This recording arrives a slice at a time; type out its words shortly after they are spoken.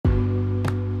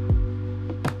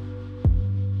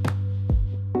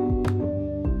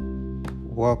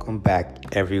Welcome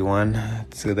back, everyone,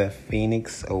 to the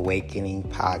Phoenix Awakening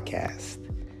podcast.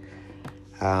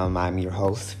 I'm your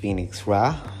host, Phoenix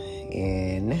Ra.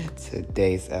 In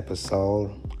today's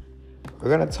episode,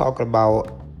 we're going to talk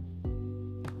about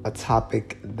a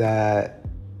topic that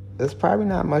is probably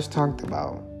not much talked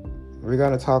about. We're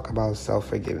going to talk about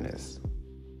self-forgiveness.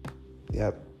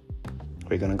 Yep,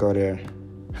 we're going to go there.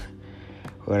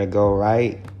 We're going to go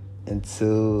right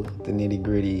into the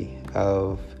nitty-gritty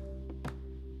of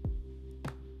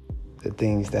the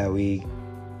things that we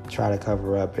try to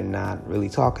cover up and not really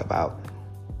talk about.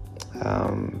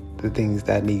 The things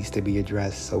that needs to be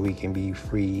addressed so we can be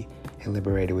free and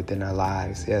liberated within our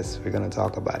lives. Yes, we're going to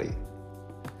talk about it.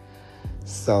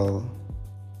 So,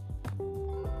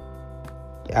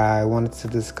 I wanted to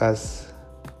discuss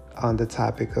on the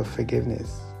topic of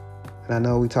forgiveness. And I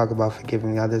know we talk about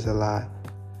forgiving others a lot,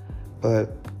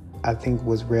 but I think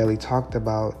what's rarely talked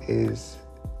about is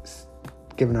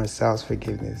giving ourselves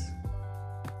forgiveness.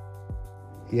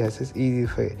 Yes, it's easy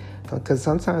because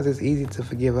sometimes it's easy to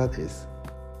forgive others.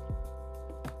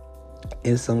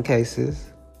 In some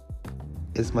cases,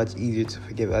 it's much easier to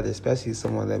forgive others, especially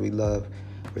someone that we love.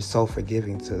 We're so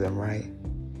forgiving to them, right?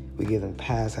 We give them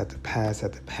pass after pass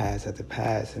after pass after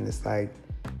pass, and it's like,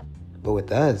 but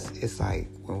with us, it's like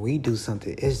when we do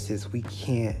something, it's just we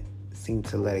can't seem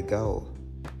to let it go.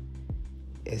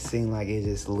 It seems like it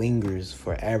just lingers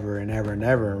forever and ever and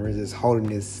ever, and we're just holding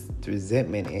this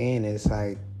resentment in. It's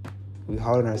like we're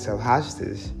holding ourselves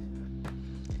hostage,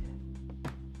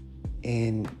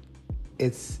 and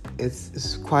it's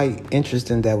quite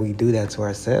interesting that we do that to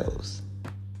ourselves.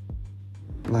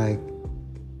 Like,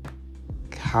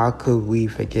 how could we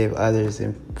forgive others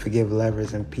and forgive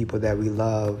lovers and people that we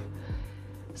love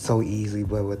so easily,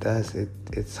 but with us,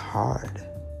 it's hard.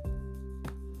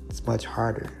 It's much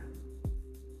harder.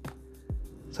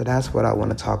 So that's what I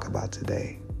want to talk about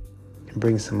today and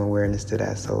bring some awareness to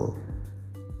that so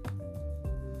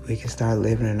we can start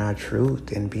living in our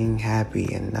truth and being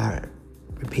happy and not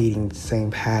repeating the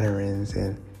same patterns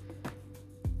and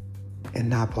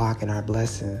not blocking our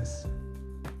blessings.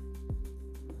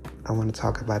 I want to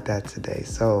talk about that today.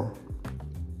 So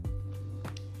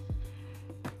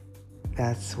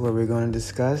that's what we're going to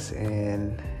discuss,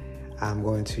 and I'm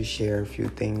going to share a few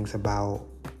things about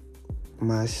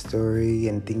my story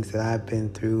and things that I've been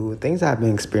through, things I've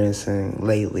been experiencing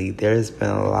lately. There's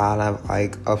been a lot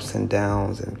of ups and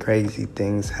downs and crazy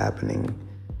things happening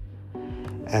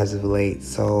as of late.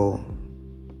 So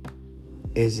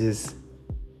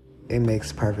it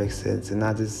makes perfect sense. And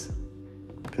I just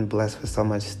been blessed with so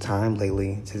much time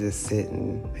lately to just sit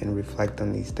and reflect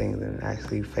on these things and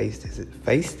actually face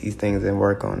these things and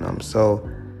work on them. So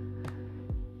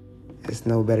it's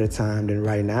no better time than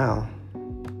right now.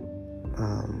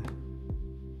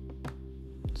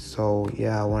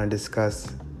 I want to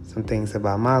discuss some things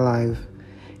about my life,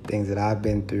 things that I've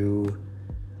been through,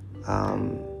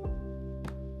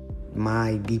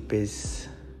 my deepest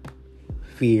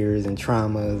fears and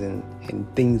traumas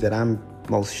and things that I'm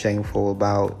most shameful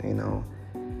about. I'm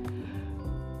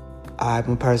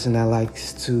a person that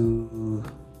likes to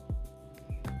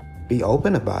be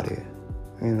open about it,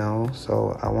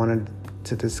 so I wanted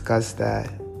to discuss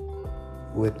that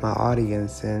with my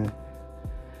audience and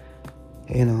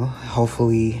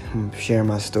hopefully share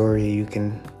my story. You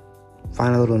can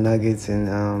find a little nuggets and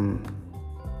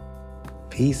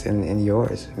peace in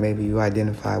yours. Maybe you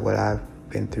identify what I've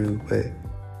been through, but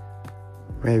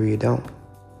maybe you don't.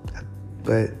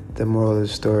 But the moral of the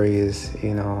story is,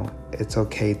 it's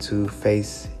okay to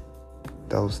face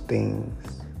those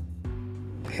things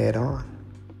head on.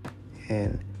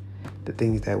 And the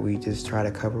things that we just try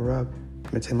to cover up,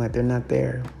 pretend like they're not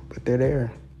there, but they're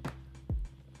there.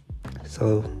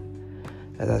 So,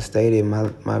 as I stated, my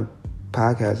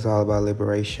podcast is all about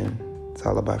liberation. It's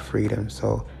all about freedom.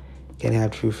 So, you can't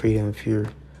have true freedom if you're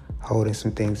holding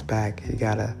some things back. You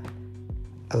gotta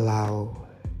allow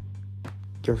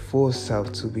your full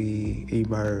self to be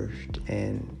emerged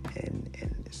and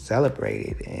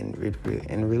celebrated and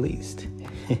released.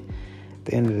 At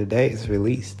the end of the day, it's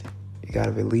released. You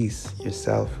gotta release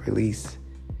yourself, release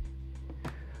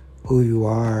who you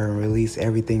are, and release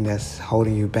everything that's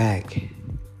holding you back.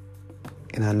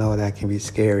 And I know that can be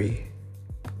scary.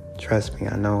 Trust me,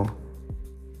 I know.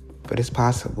 But it's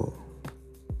possible.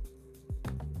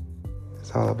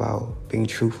 It's all about being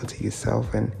truthful to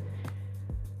yourself and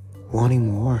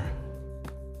wanting more.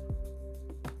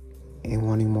 And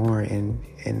wanting more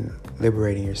and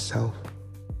liberating yourself.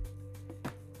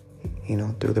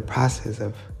 Through the process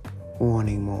of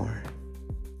wanting more.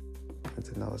 And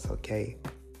to know it's okay.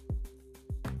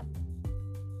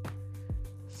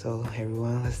 So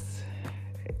everyone,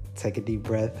 take a deep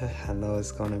breath. I know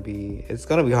it's gonna be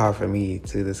hard for me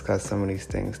to discuss some of these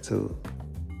things too.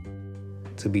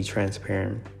 To be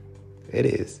transparent, it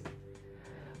is.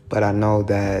 But I know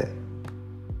that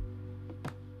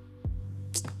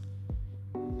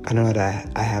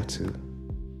I have to.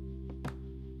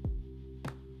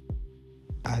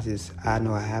 I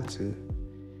know I have to.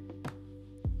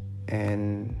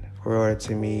 And in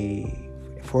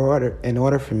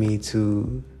order for me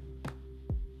to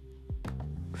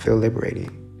feel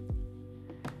liberated,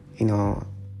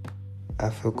 I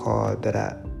feel called that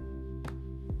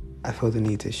I feel the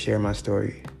need to share my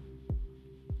story.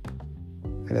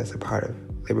 And that's a part of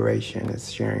liberation,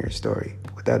 is sharing your story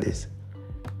with others.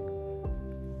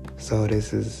 So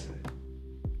this is,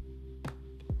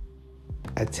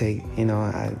 I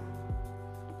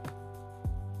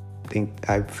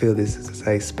feel this is a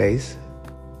safe space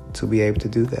to be able to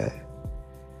do that.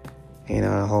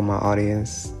 I hope my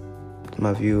audience,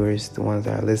 my viewers, the ones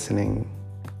that are listening,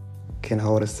 can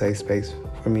hold a safe space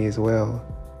for me as well,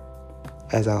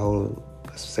 as I hold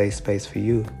a safe space for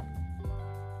you.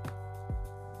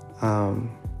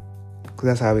 Because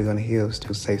that's how we're going to heal, is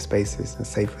through safe spaces and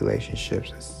safe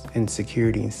relationships and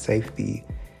security and safety.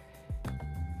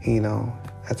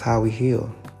 That's how we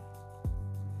heal.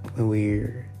 When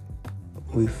we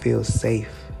feel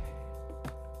safe.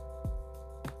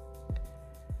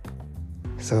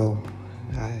 So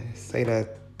I say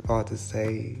that all to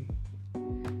say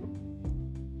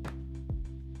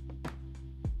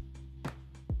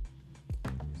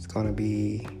it's gonna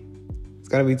be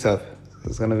tough.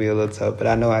 It's gonna be a little tough, but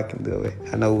I know I can do it.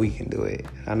 I know we can do it.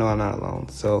 I know I'm not alone.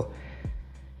 So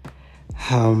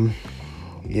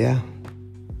yeah,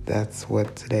 that's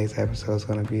what today's episode is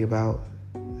gonna be about.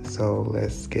 So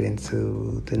let's get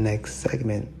into the next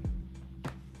segment.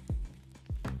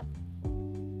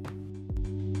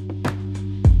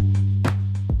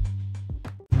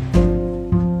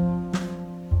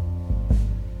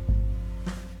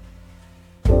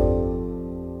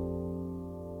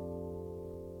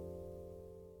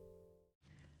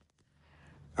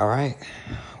 All right,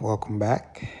 welcome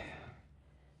back.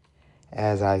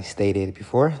 As I stated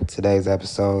before, today's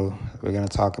episode, we're going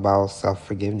to talk about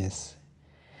self-forgiveness.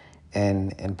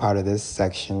 And part of this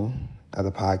section of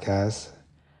the podcast,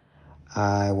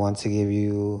 I want to give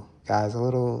you guys a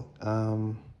little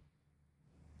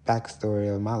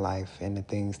backstory of my life and the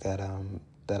things that I'm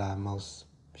most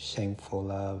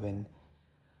shameful of and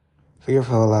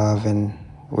fearful of, and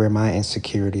where my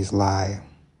insecurities lie,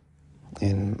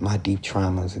 and my deep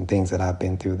traumas and things that I've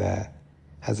been through that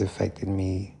has affected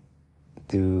me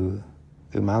through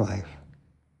my life.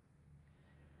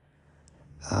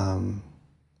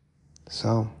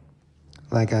 So,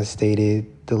 like I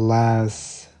stated, the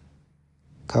last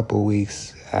couple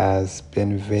weeks has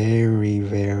been very,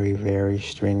 very, very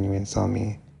strenuous on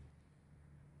me.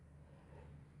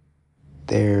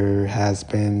 There has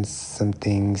been some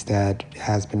things that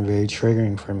has been very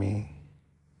triggering for me.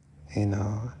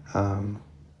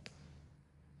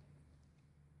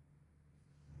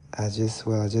 I just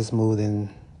moved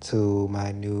into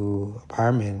my new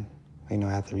apartment,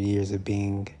 after years of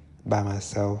being by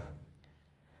myself.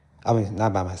 I mean,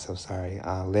 not by myself, sorry.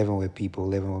 Living with people,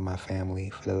 living with my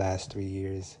family for the last 3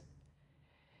 years.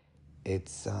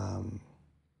 It's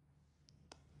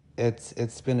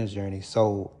been a journey.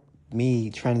 So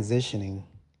me transitioning,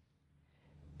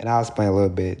 and I'll explain a little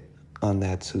bit on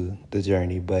that too, the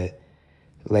journey, but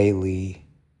lately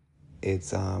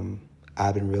it's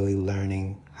I've been really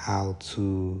learning how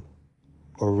to,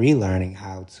 or relearning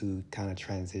how to kind of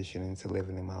transition into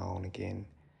living in my own again.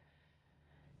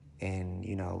 And,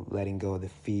 letting go of the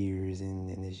fears and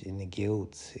the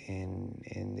guilt and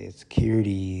the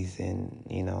insecurities and,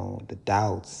 the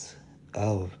doubts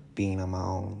of being on my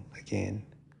own again.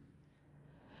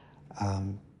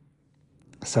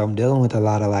 So I'm dealing with a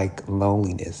lot of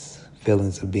loneliness,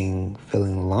 feeling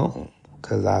alone,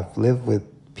 because I've lived with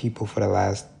people for the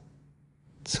last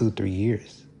 2-3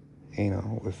 years,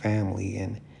 with family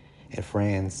and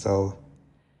friends. So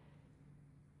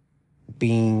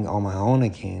being on my own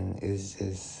again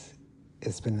it's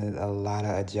been a lot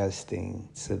of adjusting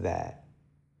to that.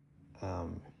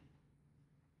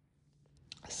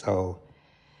 So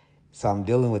I'm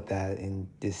dealing with that and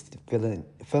just feeling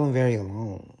very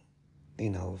alone,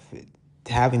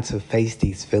 having to face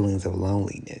these feelings of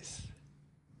loneliness,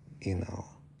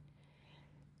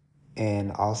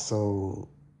 and also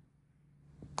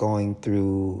going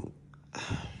through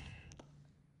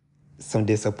some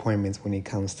disappointments when it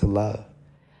comes to love.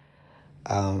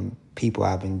 People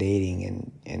I've been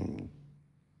dating and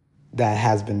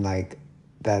that's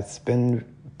been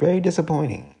very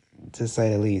disappointing, to say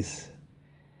the least.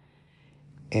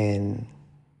 And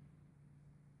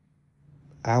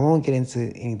I won't get into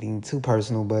anything too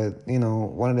personal, but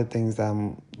one of the things that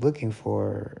I'm looking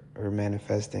for or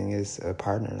manifesting is a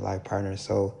partner, life partner.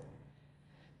 So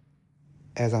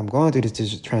as I'm going through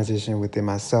this transition within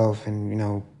myself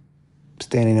and,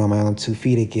 standing on my own 2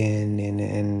 feet again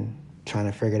and trying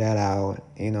to figure that out,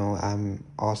 I'm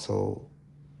also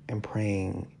am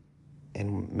praying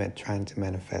and trying to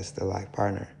manifest a life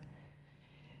partner.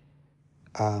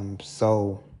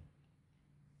 So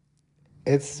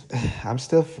it's I'm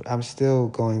still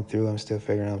going through, I'm still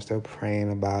figuring out, I'm still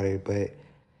praying about it, but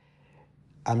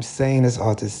I'm saying this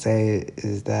all to say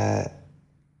is that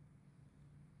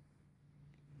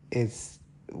it's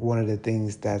one of the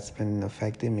things that's been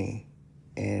affecting me,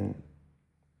 and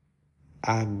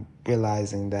I'm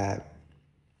realizing that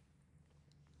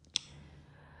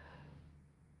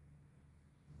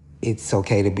it's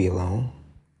okay to be alone,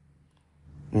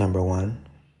 number one,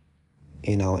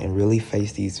 and really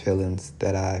face these feelings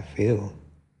that I feel.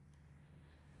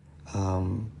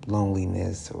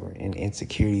 Loneliness or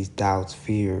insecurities, doubts,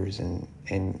 fears,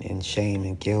 and shame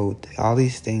and guilt. All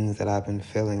these things that I've been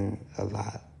feeling a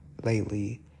lot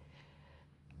lately,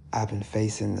 I've been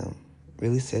facing them,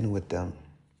 really sitting with them.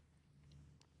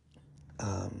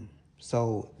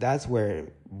 So that's where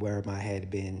my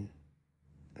head been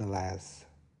in the last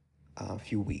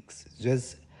few weeks.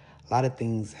 Just a lot of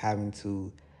things having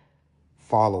to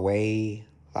fall away.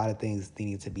 A lot of things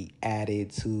need to be added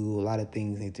to. A lot of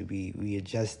things need to be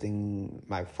readjusting.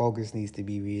 My focus needs to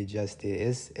be readjusted.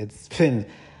 It's been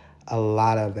a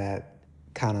lot of that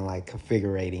kind of like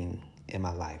configurating in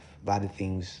my life. A lot of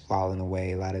things falling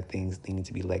away. A lot of things needing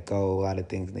to be let go. A lot of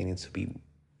things needing to be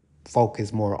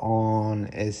focused more on.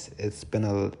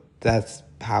 That's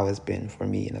how it's been for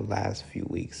me in the last few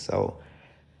weeks. So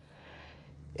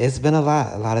it's been a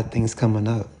lot of things coming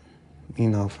up,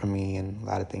 for me, and a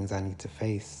lot of things I need to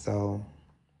face. So,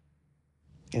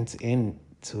 and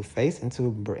to face and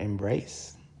to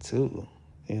embrace too,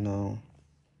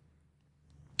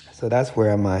 So that's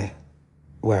where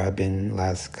I've been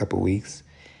last couple weeks.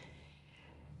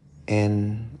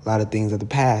 And a lot of things of the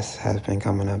past has been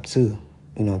coming up too,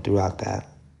 throughout that.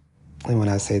 And when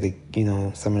I say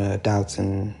some of the doubts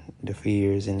and the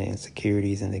fears and the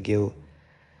insecurities and the guilt,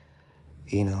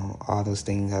 all those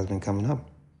things has been coming up,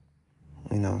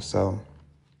 so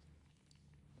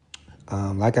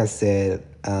like I said,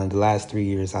 the last 3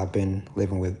 years I've been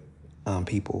living with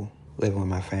people, living with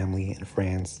my family and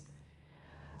friends.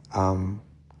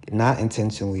 Not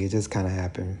intentionally, it just kind of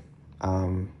happened.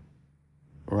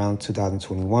 Around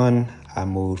 2021, I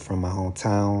moved from my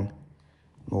hometown,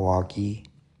 Milwaukee,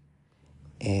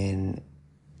 and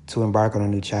to embark on a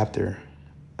new chapter.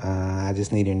 I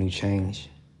just needed a new change.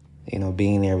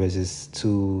 Being there was just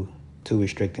too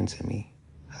restricting to me.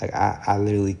 Like I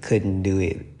literally couldn't do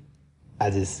it. I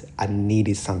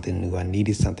needed something new. I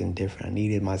needed something different. I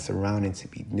needed my surroundings to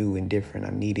be new and different. I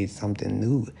needed something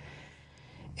new.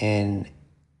 And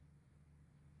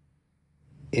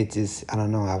it just, I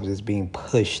don't know, I was just being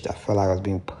pushed. I felt like I was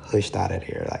being pushed out of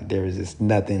there. Like there was just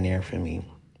nothing there for me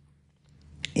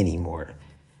anymore.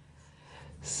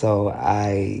 So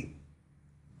I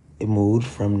moved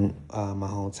from my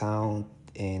hometown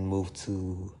and moved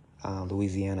to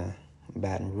Louisiana,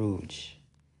 Baton Rouge.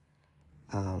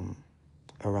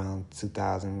 Around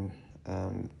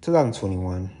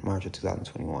 2021, March of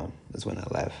 2021 is when I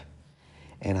left.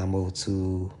 And I moved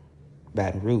to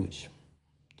Baton Rouge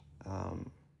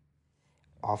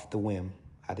off the whim.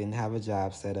 I didn't have a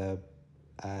job set up.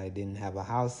 I didn't have a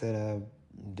house set up.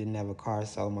 Didn't have a car,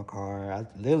 sold my car. I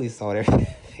literally sold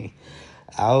everything.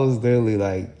 I was literally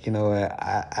like, you know what,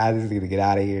 I just need to get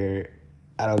out of here.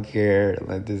 I don't care.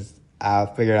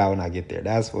 I'll figure it out when I get there.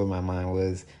 That's where my mind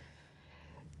was.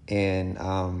 And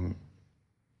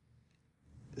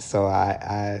so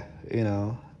I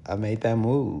made that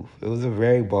move. It was a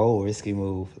very bold, risky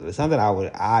move. It was something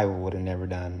I would have never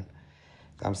done.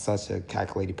 I'm such a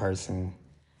calculated person.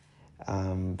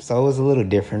 So it was a little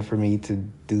different for me to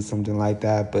do something like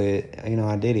that, but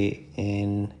I did it.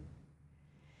 And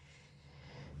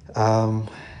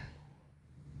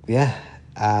yeah,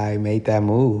 I made that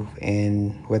move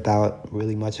and without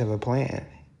really much of a plan.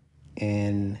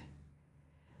 And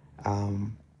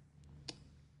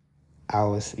I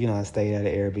was, I stayed at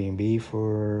an Airbnb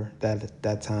for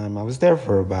that time. I was there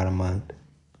for about a month.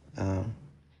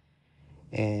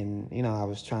 And, I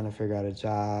was trying to figure out a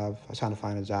job. I was trying to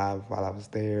find a job while I was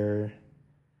there.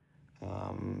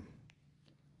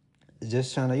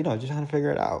 Just trying to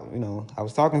figure it out. I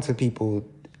was talking to people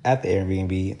at the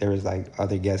Airbnb. There was like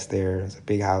other guests there. It was a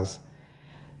big house.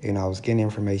 I was getting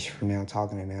information from them,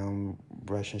 talking to them,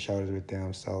 brushing shoulders with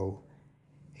them. So,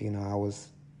 I was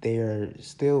there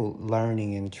still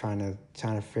learning and trying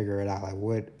to figure it out. Like,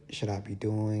 what should I be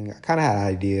doing? I kind of had an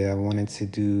idea. I wanted to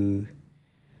do,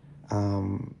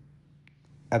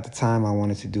 at the time, I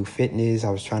wanted to do fitness. I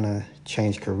was trying to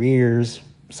change careers.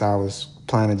 So I was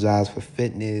applying to jobs for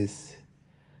fitness,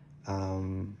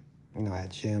 at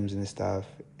gyms and stuff,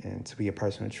 and to be a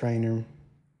personal trainer.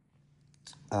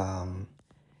 Um,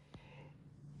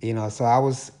 so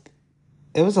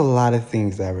it was a lot of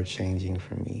things that were changing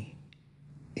for me.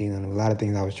 A lot of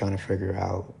things I was trying to figure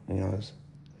out,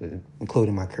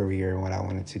 including my career and what I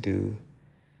wanted to do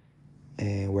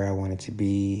and where I wanted to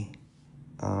be.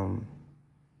 And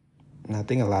I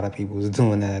think a lot of people was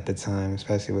doing that at the time,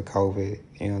 especially with COVID.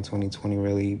 2020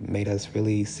 really made us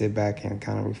really sit back and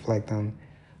kind of reflect on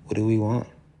what do we want?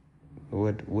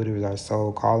 What is our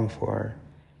soul calling for?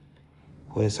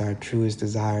 What is our truest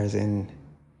desires? And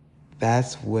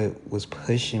that's what was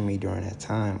pushing me during that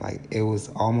time. Like, it was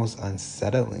almost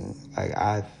unsettling. Like,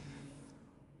 I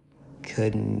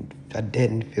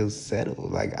didn't feel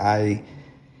settled. Like, I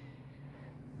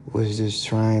was just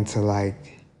trying to,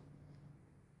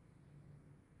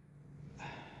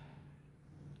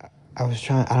 I was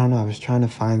trying to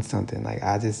find something. Like,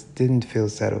 I just didn't feel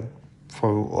settled for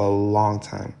a long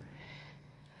time.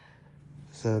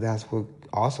 So that's what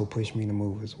also pushed me to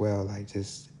move as well. Like,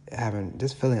 just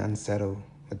feeling unsettled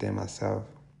within myself.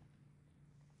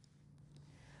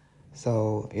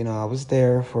 So, I was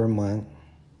there for a month.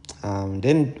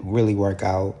 Didn't really work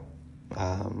out.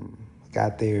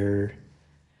 Got there,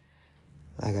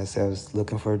 like I said, I was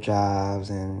looking for jobs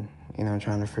and,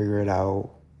 trying to figure it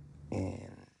out. And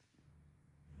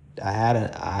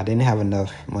I didn't have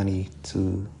enough money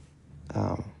to,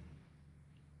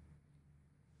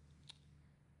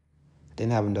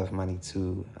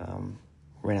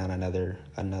 rent out another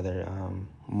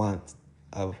month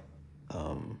of,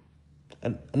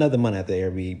 another month at the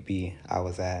Airbnb I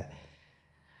was at.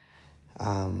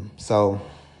 So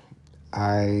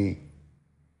I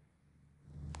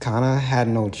kind of had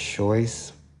no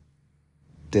choice.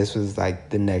 This was like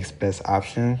the next best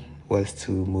option was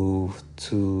to move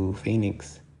to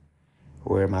Phoenix,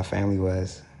 where my family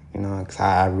was, because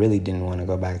I really didn't want to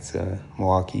go back to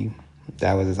Milwaukee.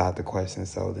 That was just out the question.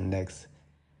 So the next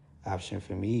option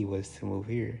for me was to move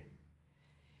here.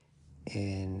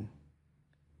 And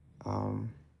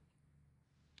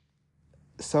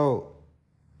so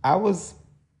I was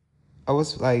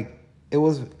like, it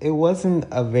wasn't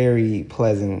a very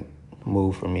pleasant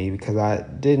move for me because I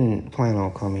didn't plan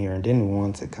on coming here and didn't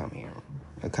want to come here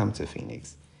or come to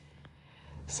Phoenix.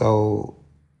 So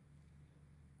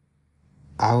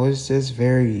I was just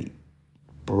very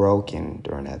broken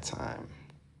during that time.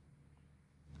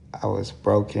 I was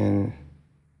broken.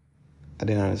 I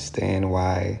didn't understand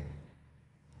why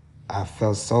I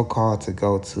felt so called to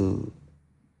go to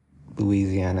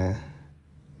Louisiana.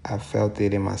 I felt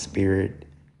it in my spirit.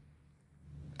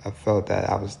 I felt that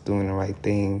I was doing the right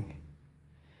thing.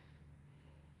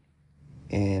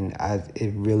 And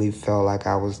it really felt like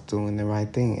I was doing the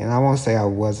right thing. And I won't say I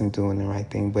wasn't doing the right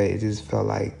thing, but it just felt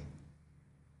like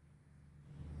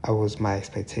my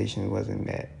expectation wasn't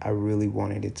met. I really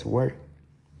wanted it to work.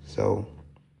 So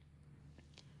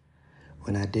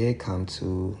when I did come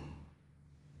to,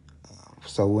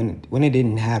 when it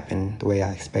didn't happen the way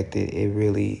I expected, it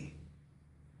really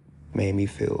made me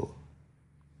feel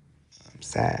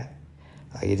sad.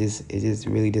 Like, it just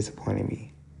really disappointed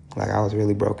me. Like, I was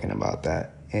really broken about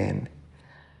that. And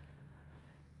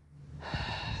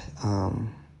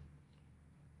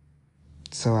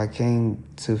so I came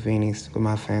to Phoenix with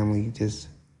my family, just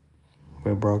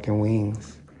with broken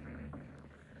wings.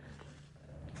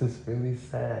 Just really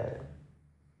sad.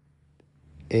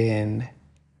 And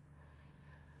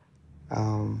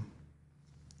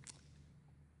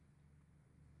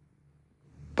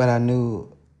but I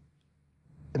knew,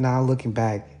 now looking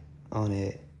back on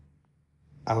it,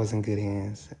 I was in good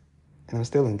hands, and I'm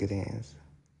still in good hands.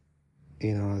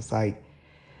 It's like,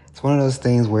 it's one of those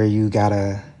things where you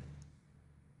gotta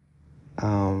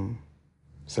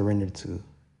surrender to.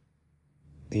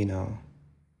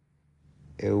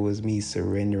 It was me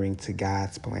surrendering to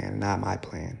God's plan, not my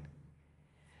plan.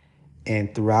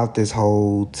 And throughout this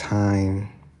whole time,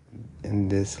 in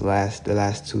the last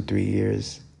 2-3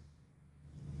 years,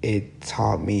 it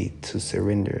taught me to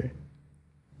surrender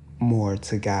more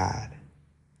to God,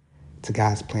 to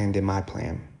God's plan than my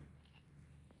plan.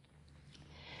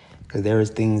 Because there was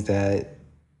things that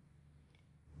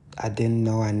I didn't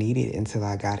know I needed until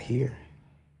I got here.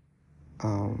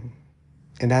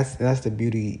 And that's the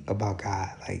beauty about God.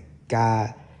 Like,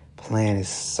 God plan is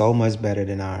so much better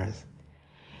than ours.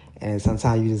 And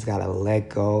sometimes you just gotta let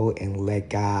go and let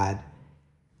God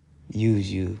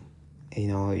use you. You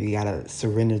know, you gotta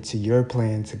surrender to your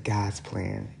plan, to God's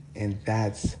plan. And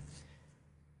that's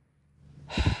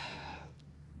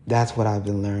what I've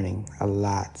been learning a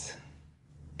lot,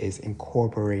 is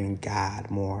incorporating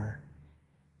God more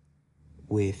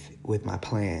with my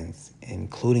plans,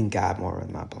 including God more with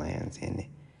my plans,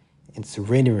 and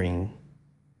surrendering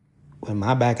when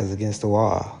my back is against the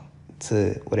wall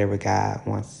to whatever God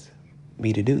wants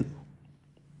me to do.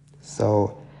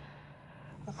 So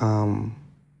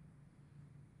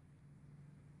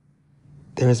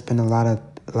there's been a lot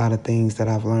of things that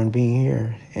I've learned being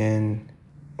here, and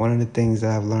one of the things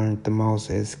that I've learned the most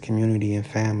is community and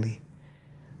family.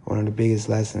 One of the biggest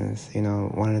lessons, you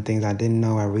know, one of the things I didn't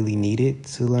know I really needed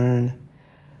to learn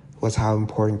was how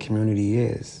important community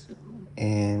is,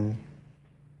 and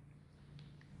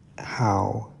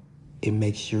how it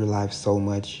makes your life so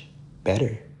much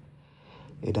better.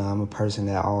 You know, I'm a person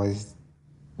that always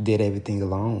did everything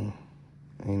alone,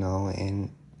 you know,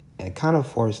 and it kind of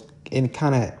forced, it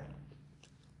kind of,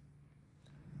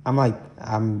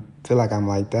 feel like I'm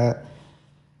like that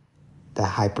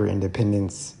hyper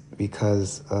independence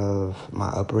because of my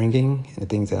upbringing and the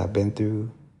things that I've been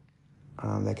through.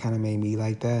 That kind of made me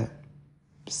like that.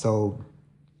 So,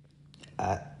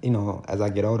 you know, as I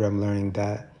get older, I'm learning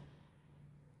that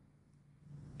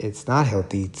it's not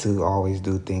healthy to always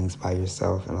do things by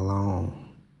yourself and alone,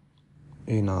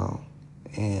 you know,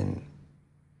 and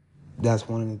that's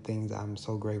one of the things I'm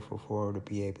so grateful for, to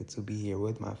be able to be here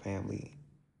with my family,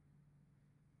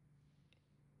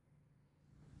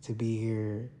 to be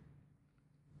here,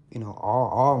 you know,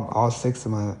 all six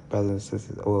of my brothers and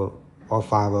sisters, or all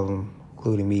five of them,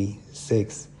 including me,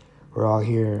 six, we're all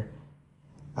here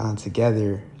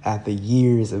together after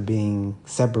years of being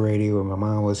separated, where my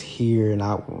mom was here and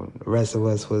the rest of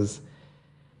us was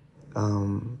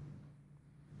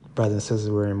brothers and sisters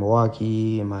were in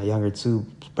Milwaukee, and my younger two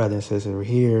brothers and sisters were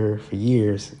here for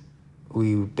years.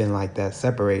 We've been like that,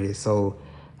 separated. So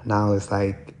now it's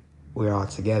like we're all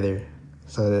together.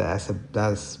 So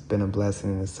that's been a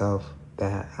blessing in itself,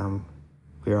 that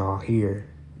we're all here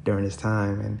during this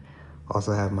time. And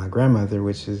also have my grandmother,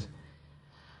 she's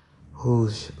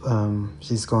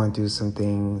going through some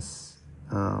things,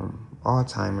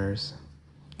 Alzheimer's,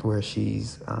 where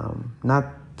she's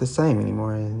not the same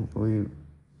anymore, and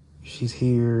she's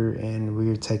here, and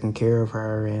we're taking care of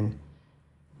her, and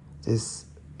just,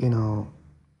 you know,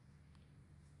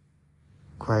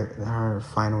 quite her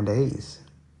final days,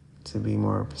 to be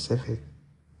more specific.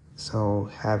 So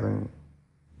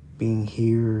being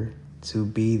here to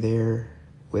be there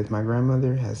with my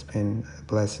grandmother has been a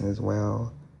blessing as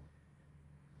well.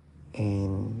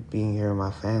 And being here with my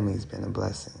family has been a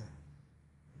blessing.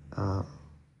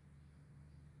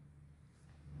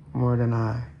 More than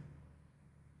I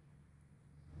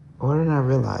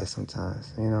realize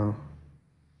sometimes, you know.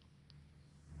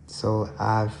 So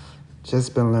I've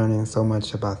just been learning so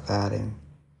much about that,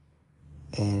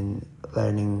 and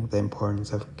learning the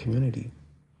importance of community.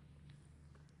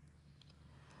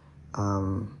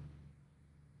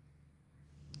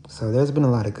 So there's been a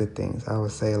lot of good things. I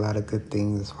would say a lot of good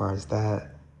things as far as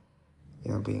that,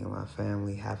 you know, being in my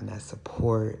family, having that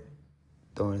support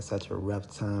during such a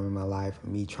rough time in my life,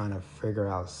 me trying to figure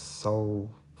out so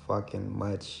fucking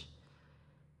much,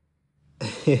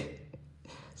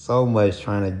 so much,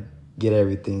 trying to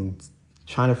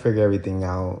figure everything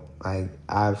out. Like,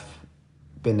 I've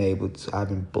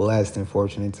been blessed and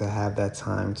fortunate to have that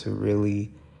time to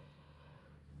really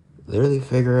literally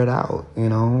figure it out, you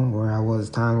know, where I was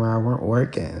times where I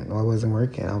wasn't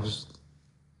working. I was,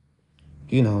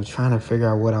 you know, trying to figure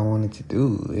out what I wanted to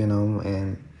do, you know,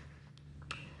 and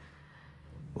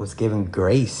was given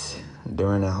grace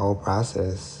during that whole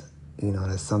process. You know,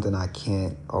 that's something I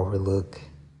can't overlook.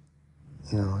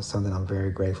 You know, it's something I'm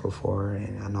very grateful for,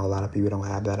 and I know a lot of people don't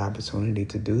have that opportunity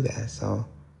to do that. So,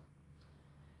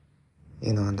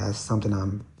 you know, that's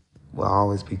something will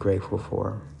always be grateful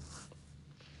for.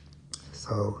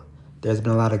 So there's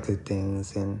been a lot of good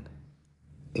things, and,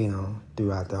 you know,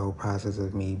 throughout the whole process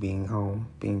of me being home,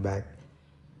 being back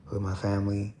with my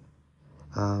family.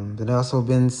 There's also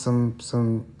been some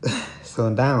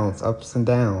downs, ups and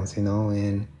downs, you know,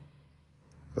 and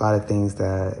a lot of things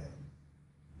that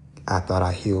I thought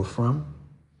I healed from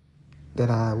that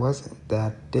I wasn't, that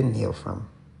I didn't heal from.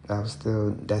 That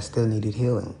still needed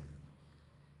healing.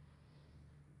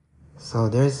 So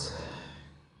there's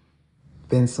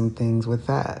been some things with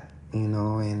that, you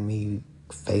know, and me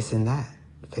facing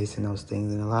those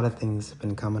things, and a lot of things have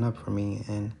been coming up for me,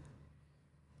 and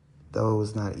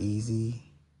those not easy.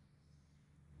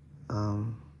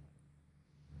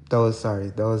 Though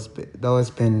it's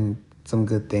been some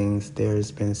good things,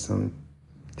 there's been some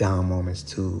down moments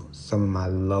too. Some of my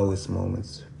lowest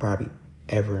moments probably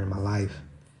ever in my life.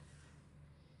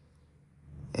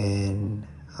 And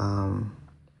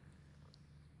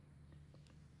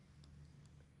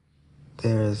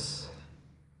there's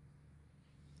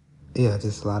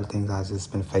just a lot of things I've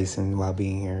just been facing while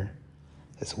being here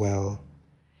as well.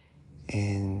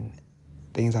 And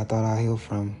things I thought I healed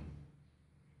from.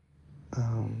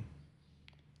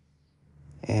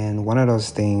 And one of those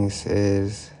things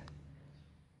is,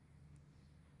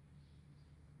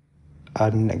 I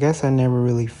guess I never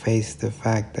really faced the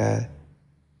fact that,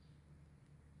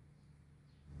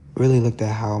 really looked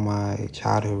at how my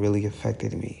childhood really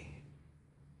affected me.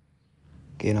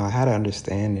 You know, I had an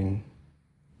understanding,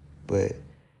 but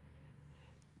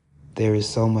there is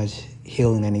so much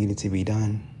healing that needed to be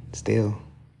done still.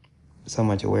 So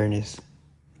much awareness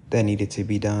that needed to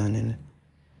be done, and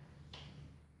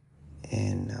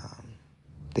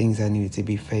things that needed to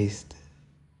be faced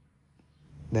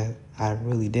that I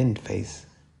really didn't face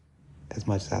as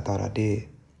much as I thought I did.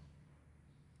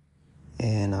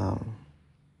 And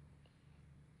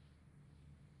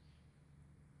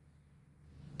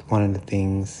one of the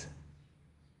things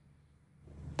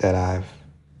that I've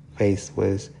faced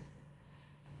was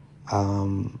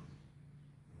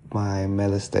my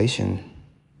molestation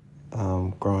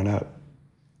growing up,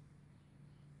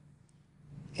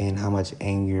 and how much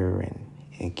anger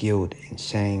and guilt and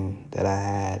shame that I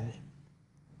had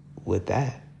with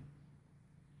that.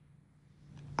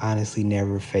 I honestly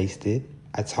never faced it.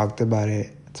 I talked about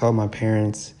it. I told my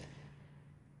parents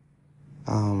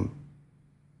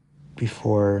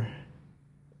before,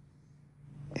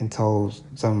 and told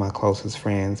some of my closest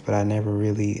friends, but I never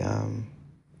really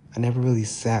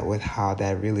sat with how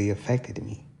that really affected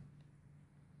me.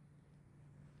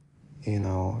 You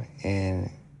know, and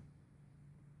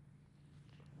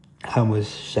how much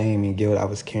shame and guilt I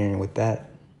was carrying with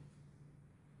that.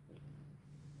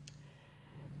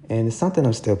 And it's something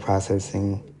I'm still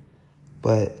processing,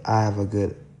 but I have a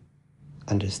good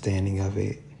understanding of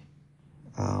it.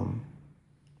 I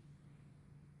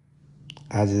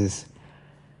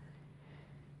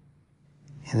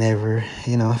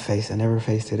never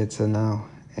faced it until now.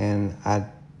 And I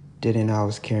didn't know I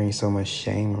was carrying so much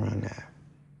shame around that,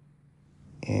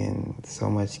 and so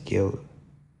much guilt,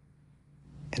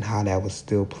 and how that was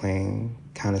still playing,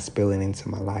 kind of spilling into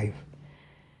my life,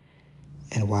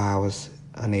 and why I was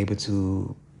unable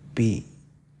to be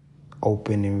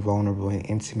open and vulnerable and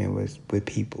intimate with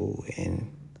people,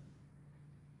 and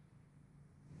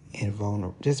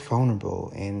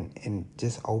vulnerable and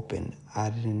just open. I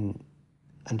didn't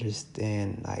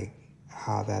understand like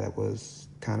how that was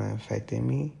kind of affecting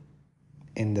me,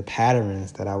 and the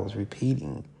patterns that I was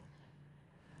repeating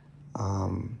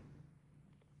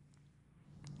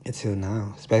until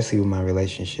now, especially with my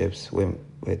relationships with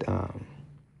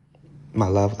my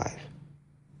love life,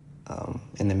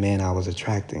 and the men I was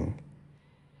attracting.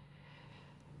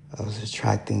 I was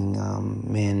attracting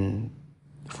men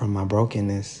from my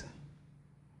brokenness,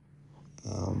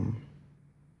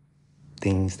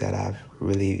 things that I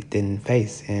really didn't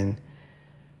face. And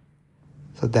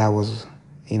so that was,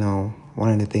 one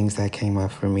of the things that came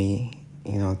up for me,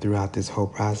 throughout this whole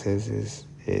process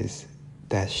is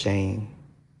that shame.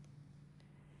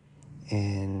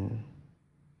 And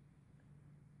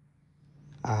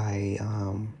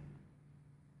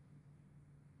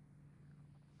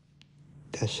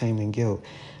that shame and guilt.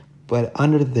 But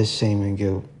under the shame and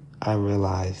guilt, I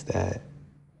realized that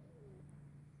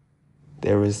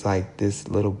there was like this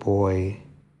little boy,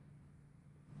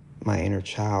 my inner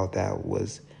child, that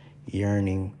was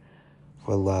yearning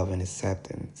for love and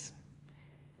acceptance,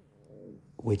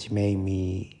 which made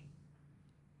me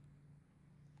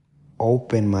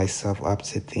open myself up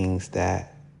to things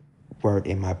that weren't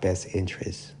in my best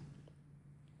interest.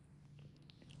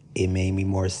 It made me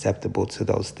more acceptable to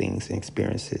those things and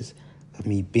experiences of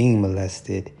me being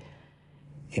molested,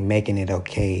 and making it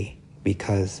okay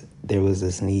because there was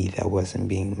this need that wasn't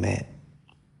being met.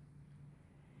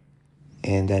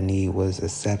 And that need was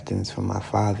acceptance from my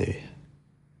father.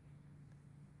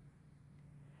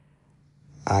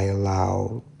 I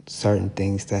allowed certain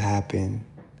things to happen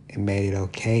and made it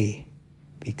okay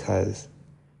because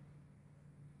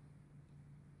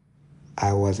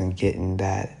I wasn't getting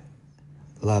that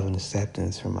love and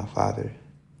acceptance from my father.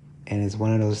 And it's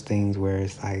one of those things where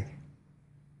it's like,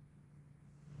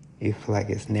 you feel like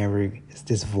it's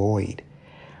this void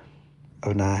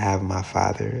of not having my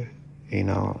father,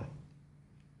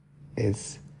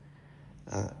 It's,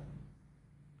 I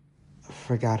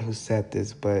forgot who said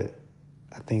this, but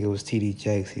I think it was T.D.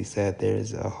 Jakes. He said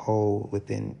there's a hole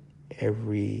within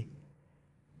every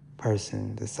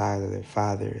person the size of their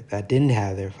father that didn't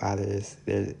have their father.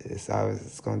 It's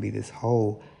always going to be this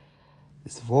hole,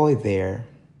 this void there,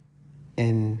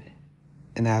 in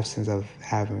absence of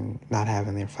not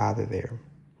having their father there.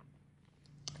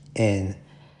 And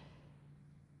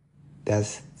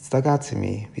that's stuck out to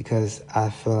me because I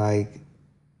feel like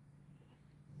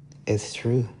it's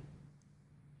true.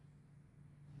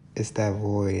 It's that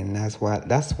void, and that's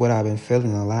what I've been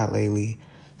feeling a lot lately,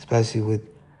 especially with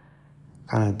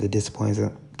kind of the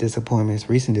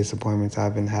recent disappointments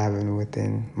I've been having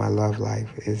within my love life.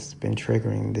 It's been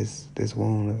triggering this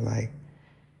wound of like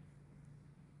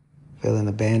feeling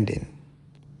abandoned,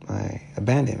 my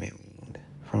abandonment wound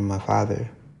from my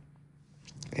father,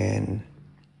 and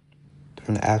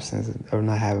from the absence of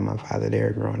not having my father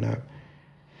there growing up,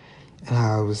 and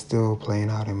how it was still playing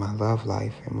out in my love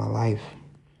life, in my life.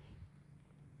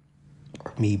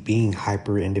 Me being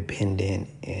hyper independent,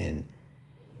 and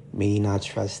me not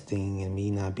trusting, and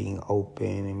me not being open,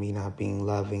 and me not being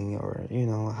loving, or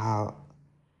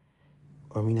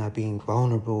or me not being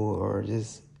vulnerable, or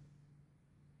just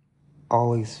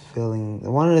always feeling.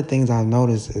 One of the things I've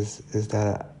noticed is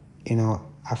that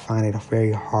I find it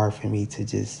very hard for me to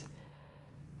just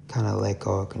kind of let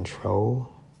go of control,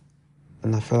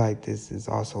 and I feel like this is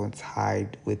also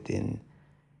tied within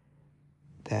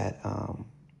that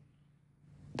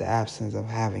the absence of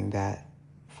having that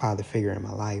father figure in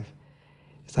my life.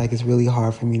 It's like it's really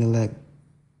hard for me to let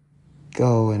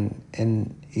go and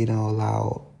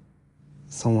allow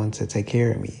someone to take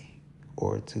care of me,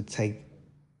 or to take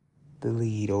the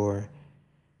lead, or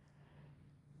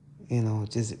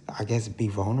just, I guess, be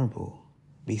vulnerable,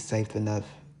 be safe enough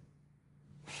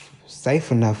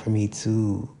for me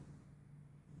to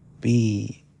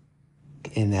be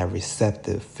in that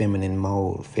receptive feminine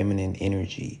mode, feminine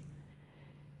energy.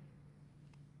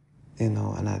 And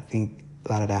I think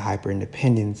a lot of that hyper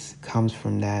independence comes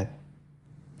from that,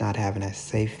 not having that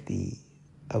safety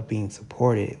of being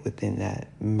supported within that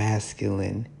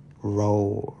masculine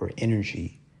role or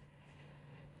energy.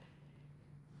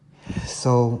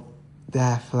 So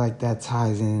that, I feel like that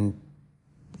ties in,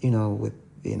 with,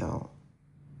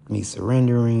 me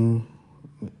surrendering,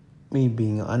 me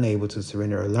being unable to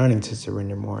surrender, or learning to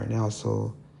surrender more, and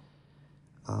also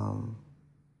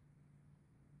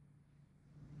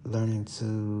learning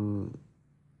to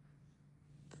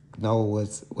know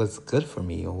what's good for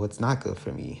me or what's not good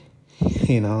for me.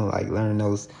 Like learning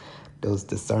those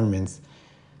discernments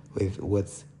with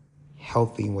what's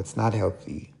healthy and what's not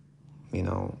healthy,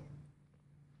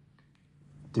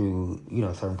 through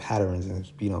certain patterns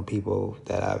and people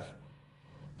that I've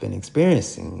been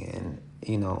experiencing, and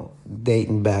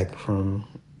dating back from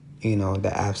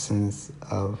the absence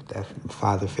of that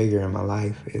father figure in my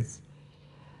life.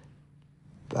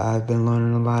 I've been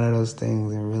learning a lot of those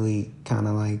things and really kind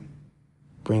of like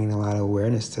bringing a lot of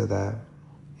awareness to that.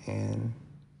 And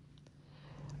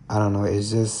I don't know, it's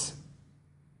just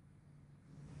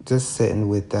sitting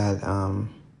with that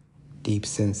deep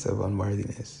sense of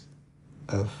unworthiness,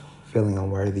 of feeling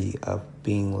unworthy of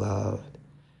being loved,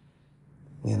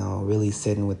 really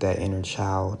sitting with that inner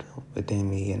child within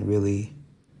me, and really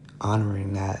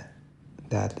honoring that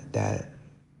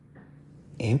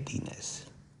emptiness,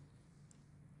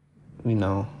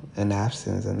 an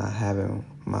absence, and not having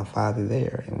my father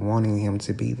there, and wanting him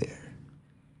to be there.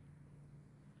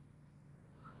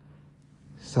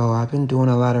 So I've been doing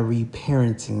a lot of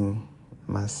reparenting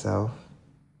myself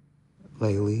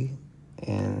lately,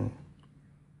 and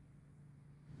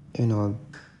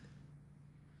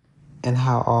and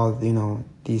how all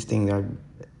these things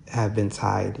have been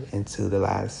tied into the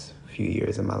last few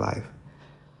years of my life,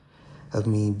 of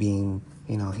me being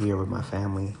here with my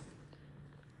family.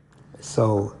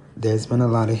 So there's been a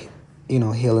lot of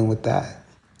healing with that,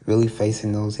 really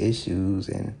facing those issues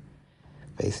and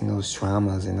facing those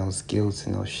traumas and those guilts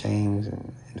and those shames,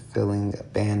 and feeling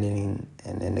abandoned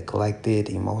and neglected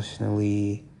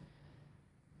emotionally.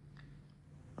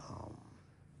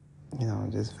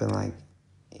 Just feeling like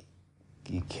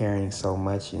you're carrying so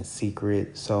much in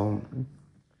secret. So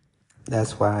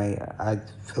that's why I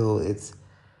feel it's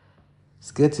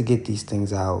good to get these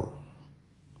things out.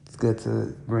 It's good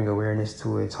to bring awareness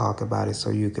to it, talk about it, so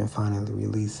you can finally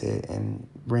release it and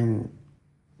bring,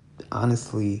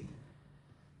 honestly,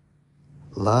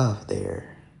 love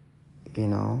there,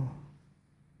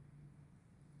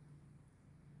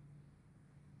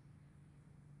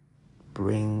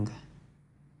 Bring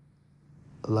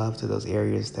love to those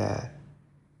areas that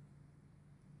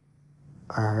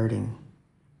are hurting.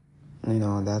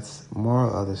 That's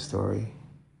moral of the story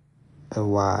of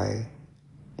why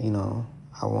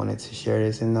I wanted to share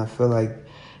this, and I feel like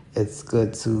it's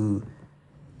good to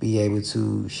be able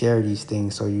to share these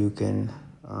things so you can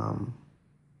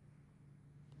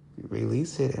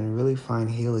release it and really find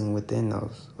healing within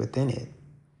it.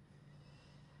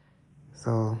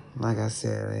 So, like I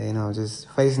said, just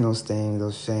facing those things,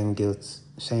 those shame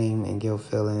and guilt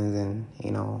feelings, and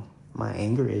my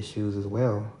anger issues as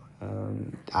well.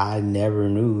 I never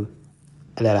knew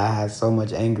that I had so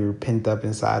much anger pent up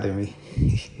inside of me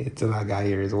until I got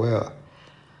here as well.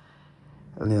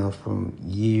 From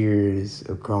years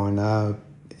of growing up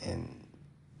and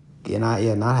not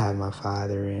having my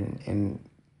father, and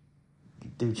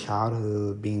through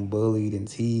childhood being bullied and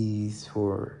teased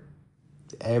for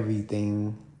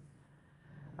everything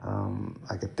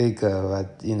I could think of. I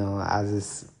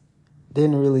just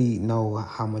didn't really know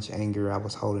how much anger I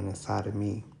was holding inside of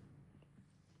me,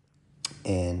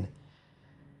 and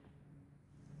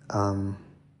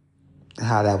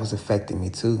how that was affecting me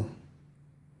too.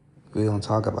 We don't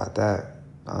talk about that.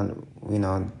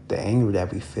 The anger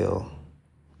that we feel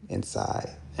inside,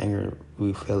 anger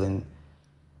we feeling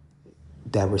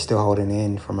that we're still holding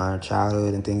in from our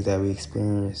childhood and things that we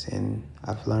experienced. And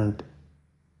I've learned,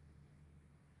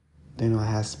 I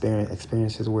had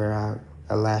experiences where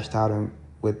I lashed out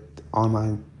with all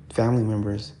my family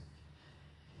members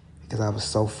because I was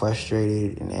so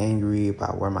frustrated and angry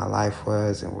about where my life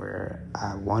was and where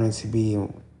I wanted to be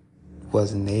and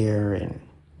wasn't there. And,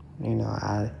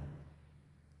 I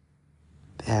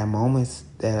had moments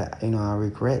that, I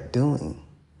regret doing,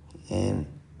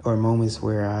 or moments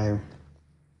where I,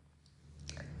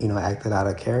 acted out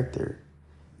of character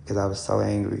because I was so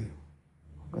angry,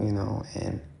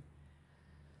 and,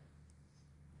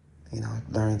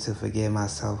 learning to forgive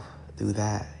myself through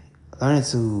that, learning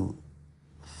to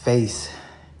face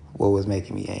what was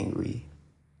making me angry,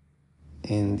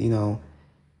 and,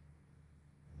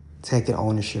 taking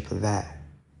ownership of that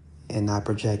and not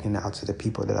projecting it out to the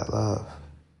people that I love,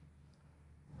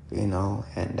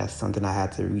 and that's something I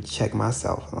had to recheck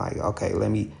myself. Like, okay,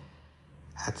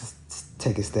 I have to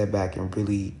take a step back and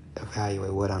really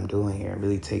evaluate what I'm doing here and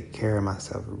really take care of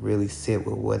myself, really sit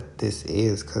with what this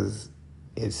is, because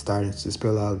it's starting to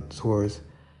spill out towards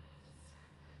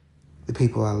the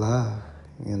people I love,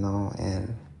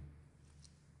 and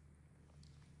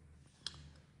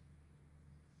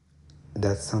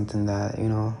that's something that,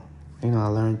 I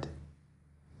learned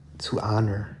to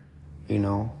honor,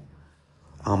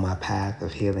 on my path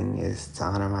of healing, is to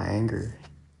honor my anger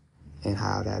and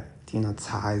how that,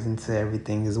 ties into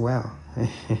everything as well.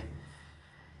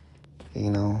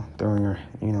 During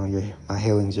my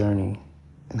healing journey,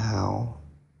 and how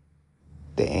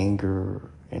the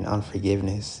anger and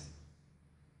unforgiveness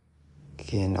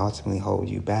can ultimately hold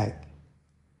you back.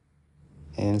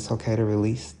 And it's okay to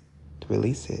release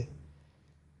it.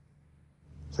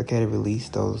 It's okay to release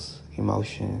those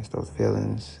emotions, those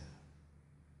feelings,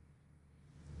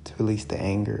 to release the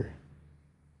anger.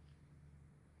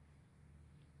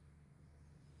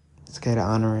 It's okay to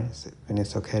honor it, and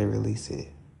it's okay to release it.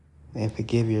 And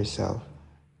forgive yourself.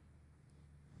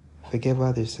 Forgive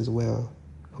others as well,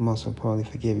 but most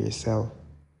importantly, forgive yourself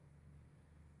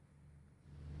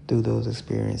through those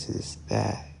experiences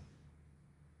that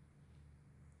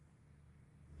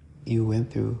you went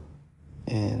through,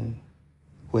 and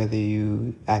whether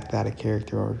you act out of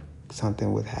character or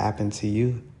something would happen to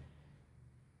you.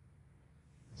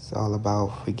 It's all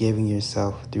about forgiving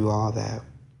yourself through all that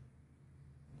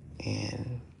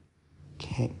and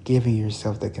giving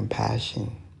yourself the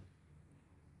compassion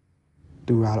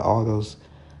throughout all those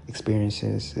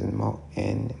experiences and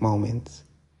moments.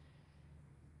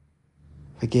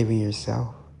 Forgiving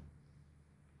yourself.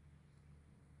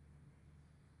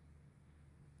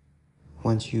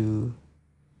 Once you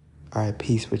are at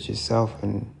peace with yourself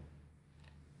and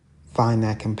find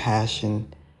that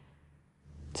compassion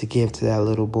to give to that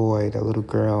little boy, that little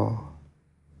girl,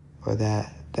 or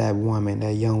that woman,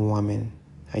 that young woman,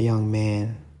 a young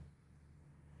man,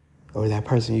 or that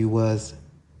person you was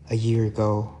a year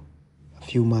ago, a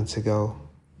few months ago,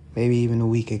 maybe even a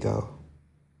week ago.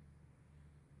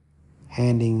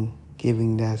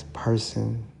 Giving that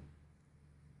person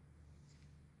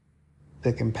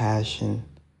the compassion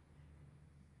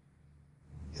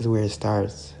is where it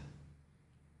starts.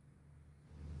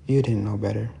 You didn't know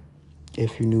better.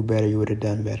 If you knew better, you would have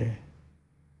done better.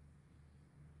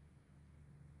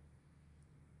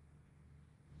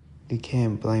 You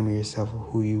can't blame yourself for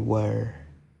who you were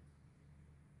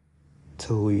to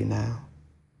who you're now.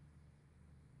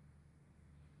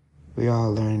 We're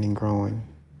all learning and growing.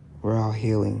 We're all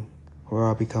healing. We're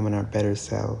all becoming our better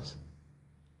selves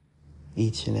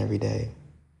each and every day.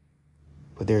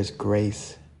 But there's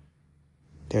grace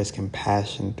There's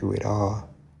compassion through it all.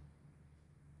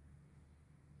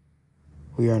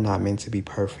 We are not meant to be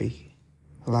perfect.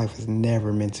 Life is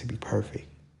never meant to be perfect.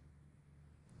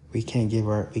 We can't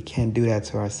do that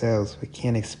to ourselves. We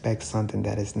can't expect something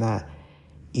that is not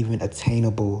even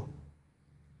attainable.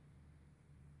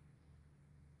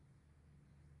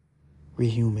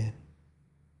 We're human.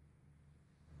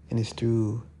 And it's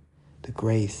through the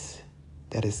grace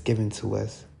that is given to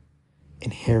us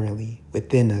inherently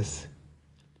within us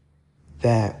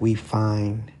that we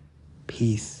find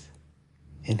peace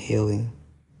and healing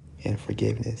and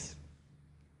forgiveness.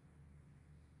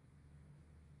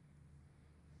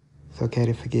 It's okay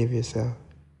to forgive yourself.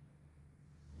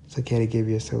 It's okay to give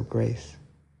yourself grace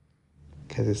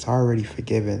because it's already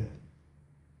forgiven.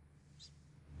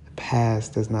 The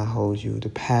past does not hold you. The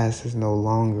past is no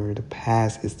longer. The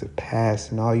past is the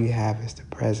past, and all you have is the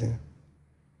present.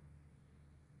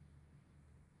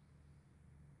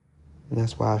 And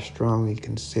that's why I strongly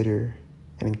consider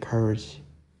and encourage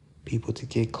people to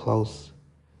get close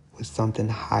with something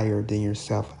higher than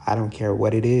yourself. I don't care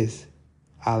what it is.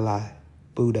 Allah,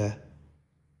 Buddha,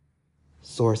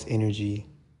 source energy,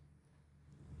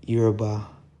 Yoruba,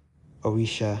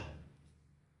 Orisha,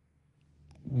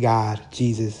 God,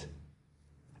 Jesus.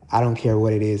 I don't care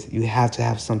what it is. You have to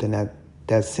have something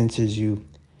that centers you,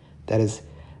 that is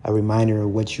a reminder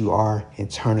of what you are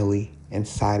internally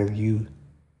inside of you.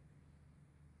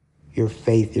 Your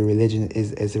faith, your religion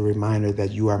is a reminder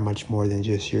that you are much more than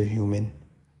just your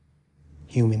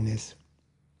humanness.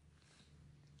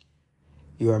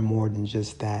 You are more than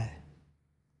just that.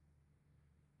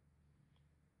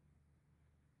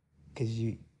 Because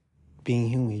being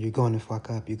human, you're going to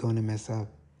fuck up, you're going to mess up.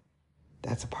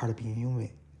 That's a part of being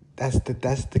human. That's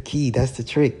the key, that's the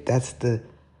trick, that's the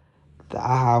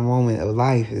aha moment of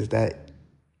life, is that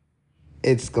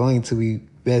it's going to be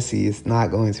messy, it's not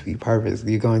going to be perfect.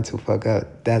 You're going to fuck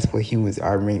up. That's what humans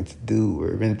are meant to do.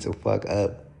 We're meant to fuck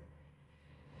up.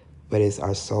 But it's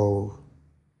our soul.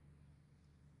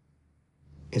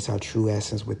 It's our true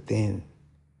essence within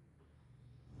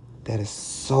that is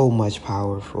so much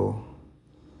powerful,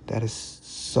 that is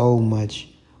so much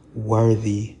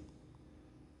worthy,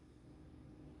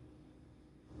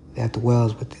 that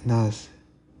dwells within us,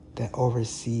 that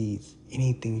oversees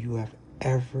anything you have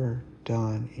ever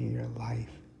done in your life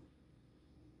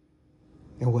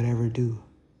and whatever do.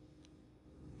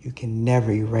 You can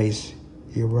never erase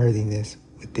your worthiness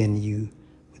within you,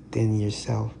 within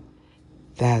yourself.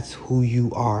 That's who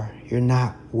you are. You're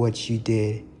not what you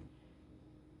did.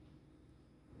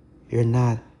 You're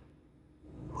not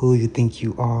who you think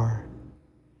you are.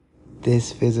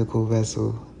 This physical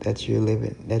vessel that you're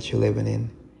living in,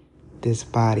 this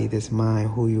body, this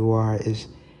mind, who you are is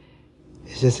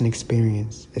just an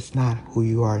experience. It's not who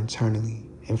you are internally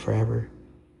and forever.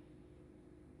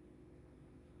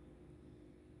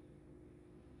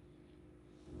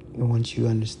 And once you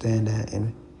understand that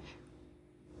and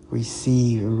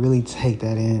receive and really take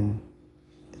that in,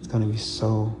 it's going to be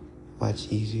so much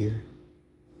easier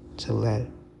to let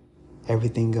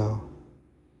everything go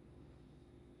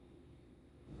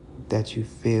that you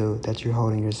feel that you're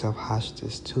holding yourself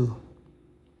hostage to.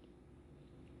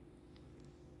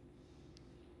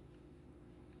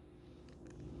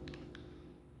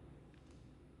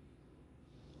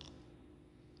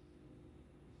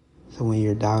 So when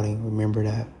you're doubting, remember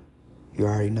that you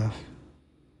are enough.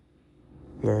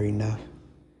 You are enough.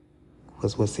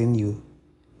 Because what's in you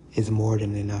is more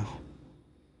than enough.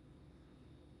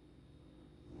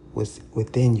 What's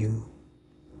within you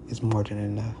is more than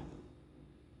enough.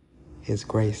 His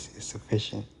grace is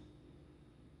sufficient.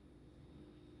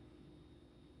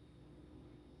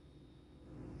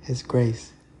 His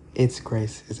grace, its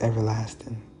grace is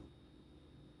everlasting.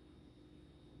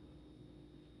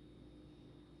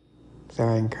 So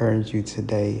I encourage you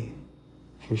today,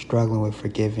 if you're struggling with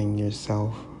forgiving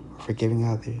yourself or forgiving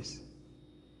others,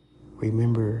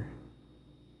 remember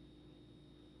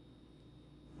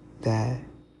that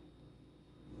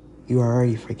you are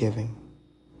already forgiving.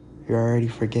 You're already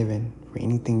forgiven for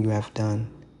anything you have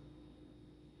done.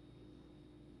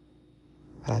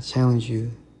 But I challenge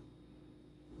you,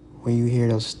 when you hear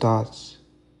those thoughts,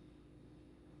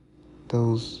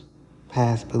 those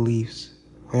past beliefs,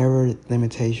 whatever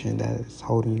limitation that is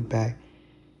holding you back,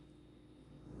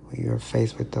 when you're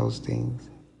faced with those things,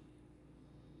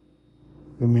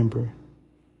 remember,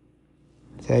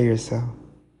 tell yourself,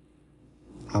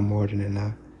 I'm more than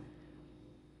enough.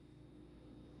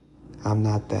 I'm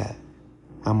not that.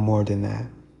 I'm more than that.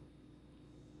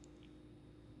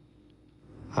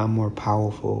 I'm more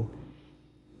powerful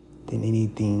than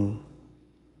anything.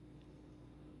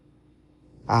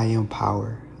 I am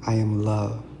power. I am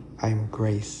love. I am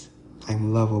grace. I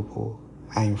am lovable.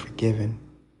 I am forgiven.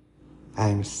 I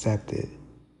am accepted.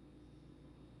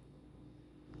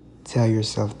 Tell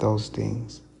yourself those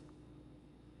things.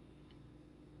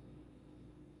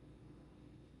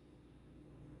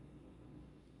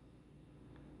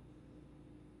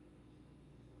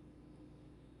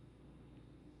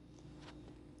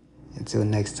 Until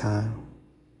next time,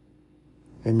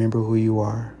 remember who you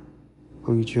are,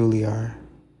 who you truly are.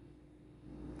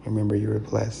 Remember you are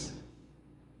blessed.